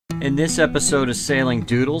In this episode of Sailing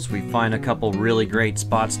Doodles, we find a couple really great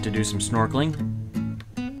spots to do some snorkeling.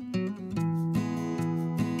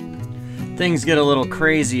 Things get a little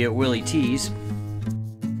crazy at Willy T's.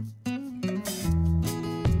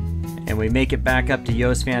 And we make it back up to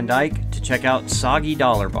Jost Van Dyke to check out Soggy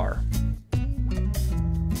Dollar Bar.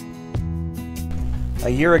 A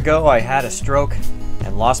year ago, I had a stroke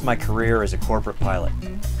and lost my career as a corporate pilot.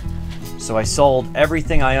 So I sold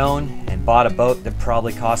everything I own and bought a boat that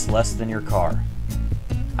probably cost less than your car.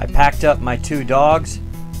 I packed up my 2 dogs,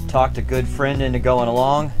 talked a good friend into going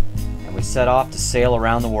along, and we set off to sail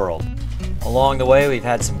around the world. Along the way, we've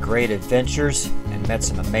had some great adventures and met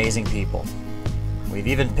some amazing people. We've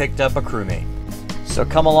even picked up a crewmate. So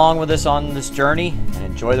come along with us on this journey and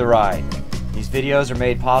enjoy the ride. These videos are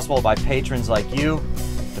made possible by patrons like you.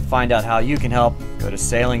 To find out how you can help, go to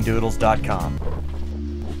sailingdoodles.com.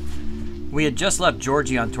 We had just left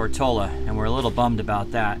Georgy on Tortola, and we're a little bummed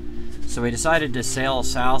about that. So we decided to sail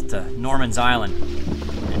south to Norman's Island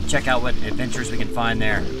and check out what adventures we can find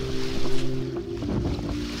there.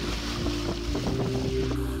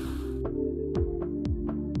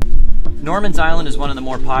 Norman's Island is one of the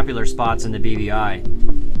more popular spots in the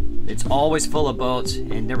BVI. It's always full of boats,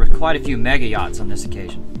 and there were quite a few mega yachts on this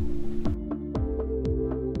occasion.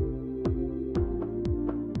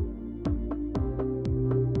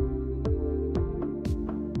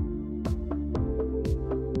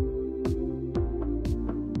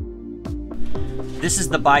 This is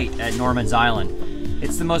the Bight at Norman's Island.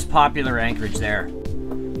 It's the most popular anchorage there.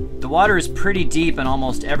 The water is pretty deep in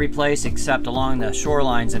almost every place except along the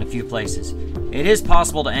shorelines in a few places. It is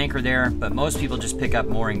possible to anchor there, but most people just pick up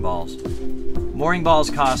mooring balls. Mooring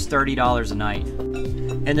balls cost $30 a night.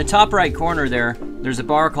 In the top right corner there's a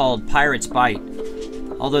bar called Pirate's Bight.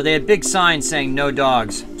 Although they had big signs saying no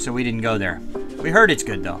dogs, so we didn't go there. We heard it's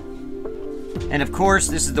good though. And of course,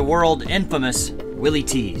 this is the world infamous Willy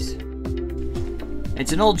T's.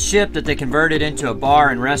 It's an old ship that they converted into a bar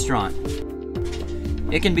and restaurant.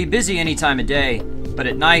 It can be busy any time of day, but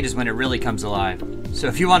at night is when it really comes alive. So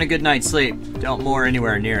if you want a good night's sleep, don't moor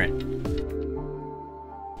anywhere near it.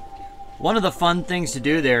 One of the fun things to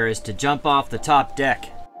do there is to jump off the top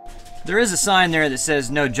deck. There is a sign there that says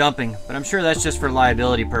no jumping, but I'm sure that's just for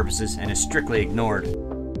liability purposes and is strictly ignored.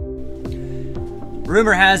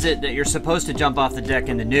 Rumor has it that you're supposed to jump off the deck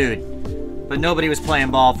in the Nude, but nobody was playing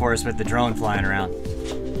ball for us with the drone flying around.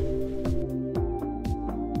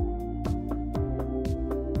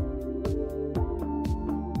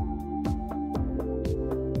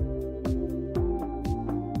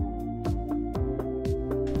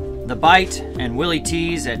 The Bight and Willy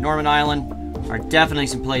T's at Norman Island are definitely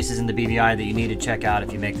some places in the BVI that you need to check out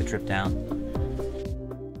if you make the trip down.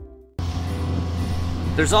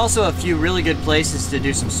 There's also a few really good places to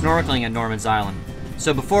do some snorkeling at Norman's Island.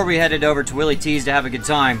 So before we headed over to Willy T's to have a good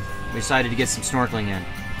time, we decided to get some snorkeling in.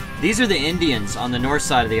 These are the Indians on the north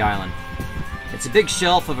side of the island. It's a big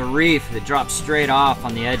shelf of a reef that drops straight off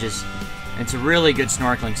on the edges. And it's a really good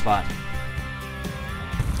snorkeling spot.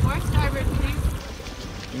 Port starboard, please.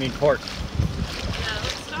 You mean port? Yeah,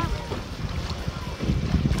 let's starboard.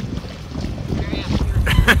 Hurry up.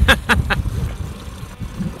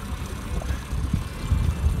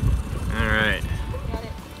 All right. Got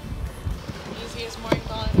it. Easiest mooring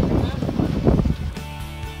ball I've ever had.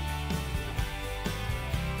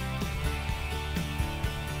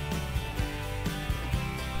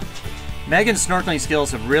 Megan's snorkeling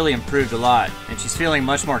skills have really improved a lot, and she's feeling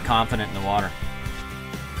much more confident in the water.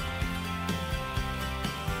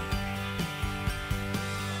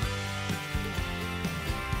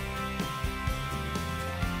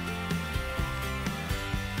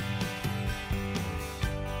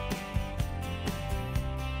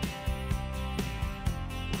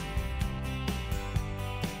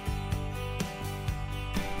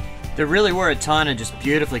 There really were a ton of just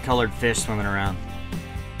beautifully colored fish swimming around.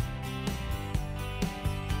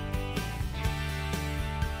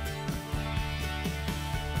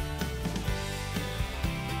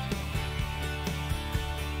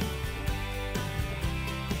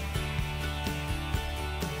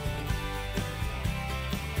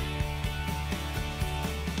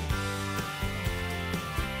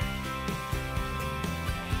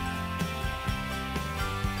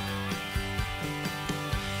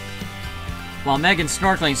 While Megan's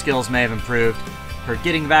snorkeling skills may have improved, her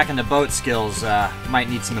getting back in the boat skills might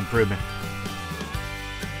need some improvement.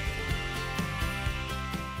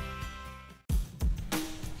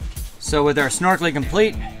 So with our snorkeling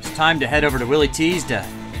complete, it's time to head over to Willy T's to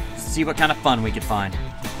see what kind of fun we could find.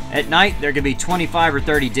 At night, there could be 25 or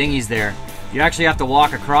 30 dinghies there. You actually have to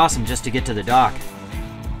walk across them just to get to the dock.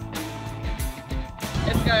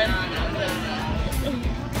 It's good.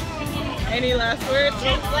 Any last words?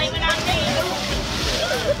 Blame it on me.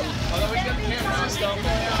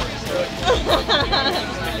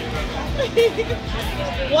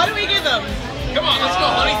 What do we give them? Come on, let's go,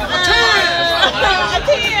 honey. A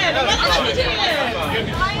 10! Let's go a 10!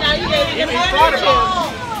 Now you guys get a 2.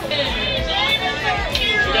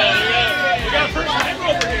 You got a first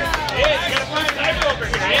timer over here. Yeah, you got a first timer over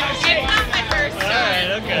here. It's not my first time.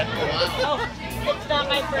 Alright, okay. It's not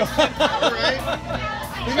my first time.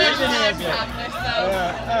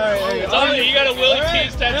 Alright, you got a Willy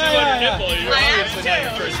tease tattoo on your nipple. You're obviously not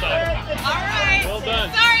your first time. Alright. Well done.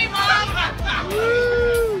 Sorry, Mom.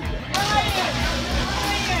 Woo!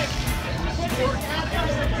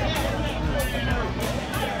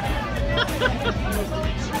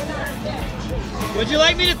 Would you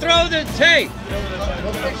like me to throw the tape?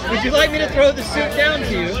 Would you like me to throw the suit down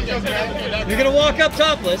to you? You're gonna walk up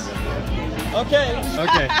topless. Okay.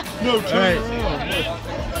 Okay. No, all right.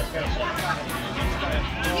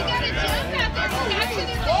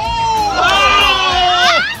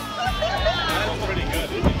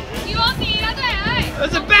 You want the other eye?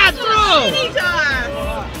 That's a bad throw!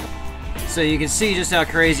 So you can see just how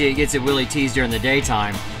crazy it gets at Willy T's during the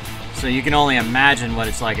daytime. So you can only imagine what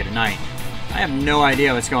it's like at night. I have no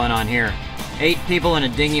idea what's going on here. 8 people in a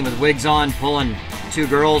dinghy with wigs on, pulling 2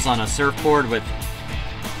 girls on a surfboard with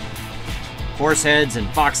horse heads and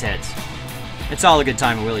fox heads. It's all a good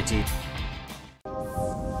time at Willy T.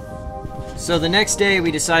 So the next day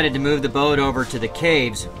we decided to move the boat over to the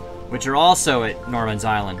caves, which are also at Norman's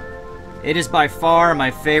Island. It is by far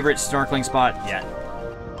my favorite snorkeling spot yet.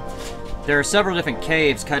 There are several different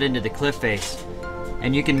caves cut into the cliff face,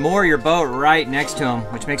 and you can moor your boat right next to them,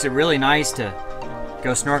 which makes it really nice to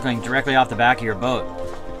go snorkeling directly off the back of your boat.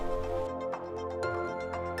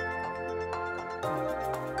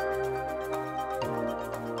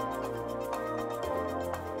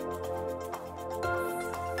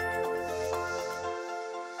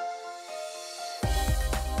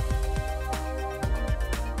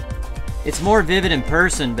 It's more vivid in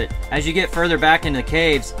person, but as you get further back into the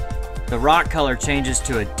caves, the rock color changes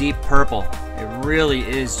to a deep purple. It really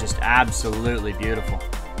is just absolutely beautiful.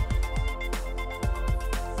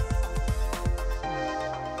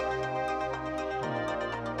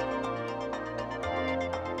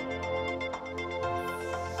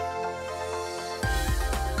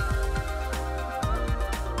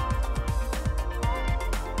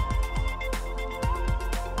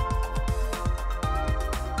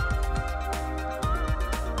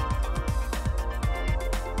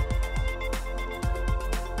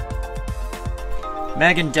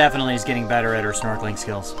 Megan definitely is getting better at her snorkeling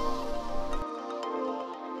skills.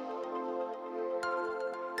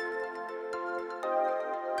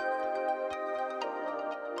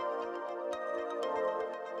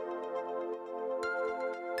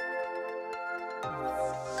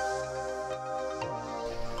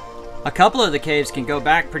 A couple of the caves can go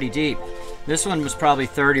back pretty deep. This one was probably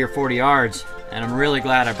 30 or 40 yards, and I'm really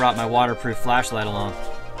glad I brought my waterproof flashlight along,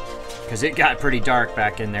 because it got pretty dark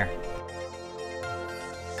back in there.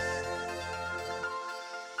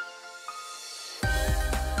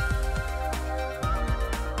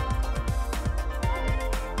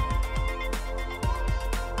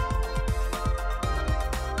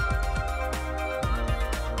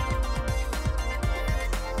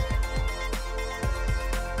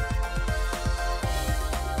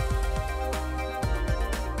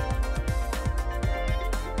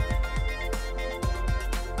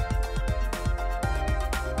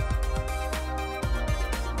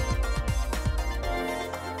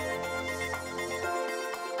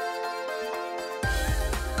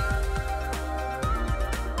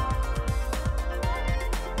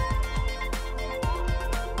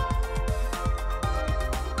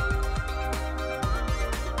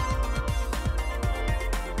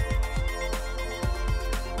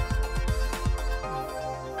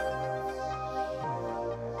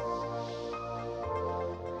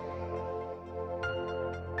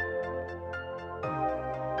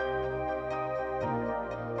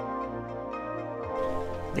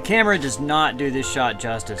 The camera does not do this shot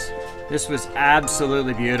justice. This was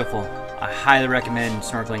absolutely beautiful. I highly recommend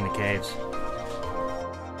snorkeling the caves.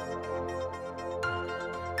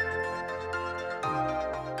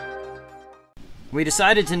 We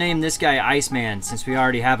decided to name this guy Iceman since we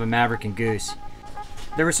already have a Maverick and Goose.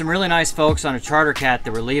 There were some really nice folks on a charter cat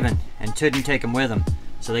that were leaving and couldn't take him with them,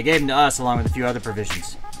 so they gave him to us along with a few other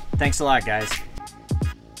provisions. Thanks a lot, guys.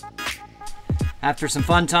 After some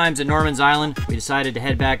fun times at Norman's Island, we decided to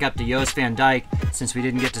head back up to Jost Van Dyke since we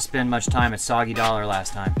didn't get to spend much time at Soggy Dollar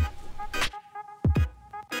last time.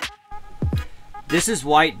 This is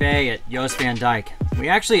White Bay at Jost Van Dyke. We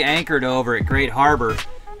actually anchored over at Great Harbor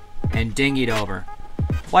and dinghied over.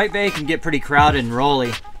 White Bay can get pretty crowded and rolly,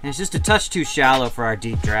 and it's just a touch too shallow for our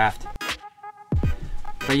deep draft.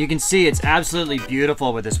 But you can see it's absolutely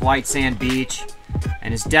beautiful with this white sand beach,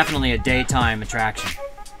 and it's definitely a daytime attraction.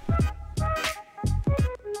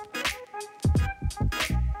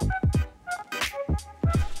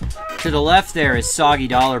 To the left there is Soggy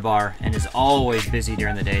Dollar Bar, and is always busy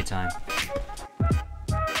during the daytime.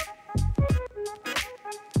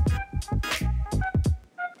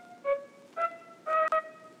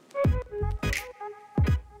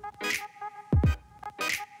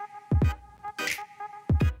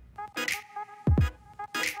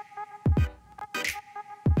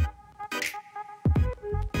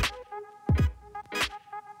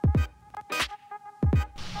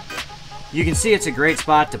 You can see it's a great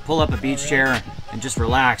spot to pull up a beach chair and just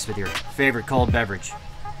relax with your favorite cold beverage.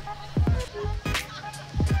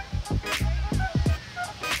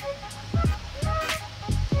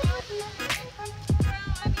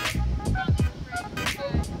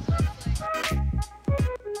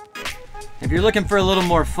 If you're looking for a little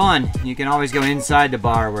more fun, you can always go inside the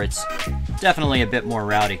bar where it's definitely a bit more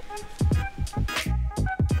rowdy.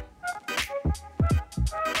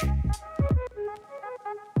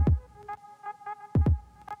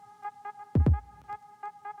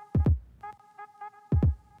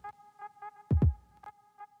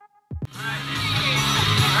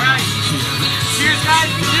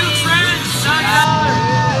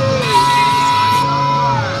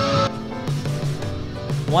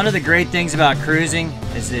 One of the great things about cruising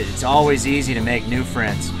is that it's always easy to make new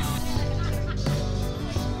friends.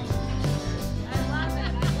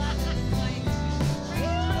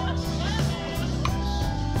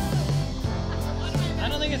 I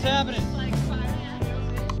don't think it's happening.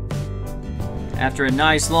 After a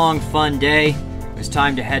nice long fun day, it was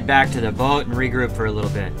time to head back to the boat and regroup for a little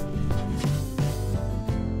bit.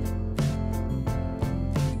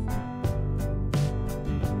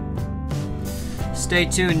 Stay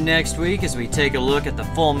tuned next week as we take a look at the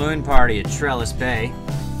full moon party at Trellis Bay.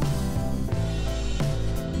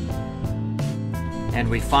 And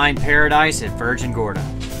we find paradise at Virgin Gorda.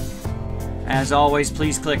 As always,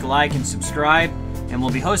 please click like and subscribe, and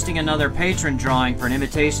we'll be hosting another patron drawing for an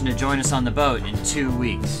invitation to join us on the boat in 2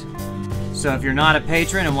 weeks. So if you're not a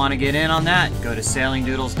patron and want to get in on that, go to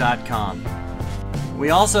sailingdoodles.com.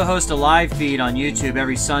 We also host a live feed on YouTube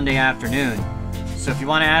every Sunday afternoon. So if you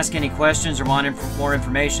want to ask any questions or want more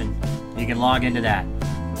information, you can log into that.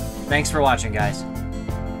 Thanks for watching, guys.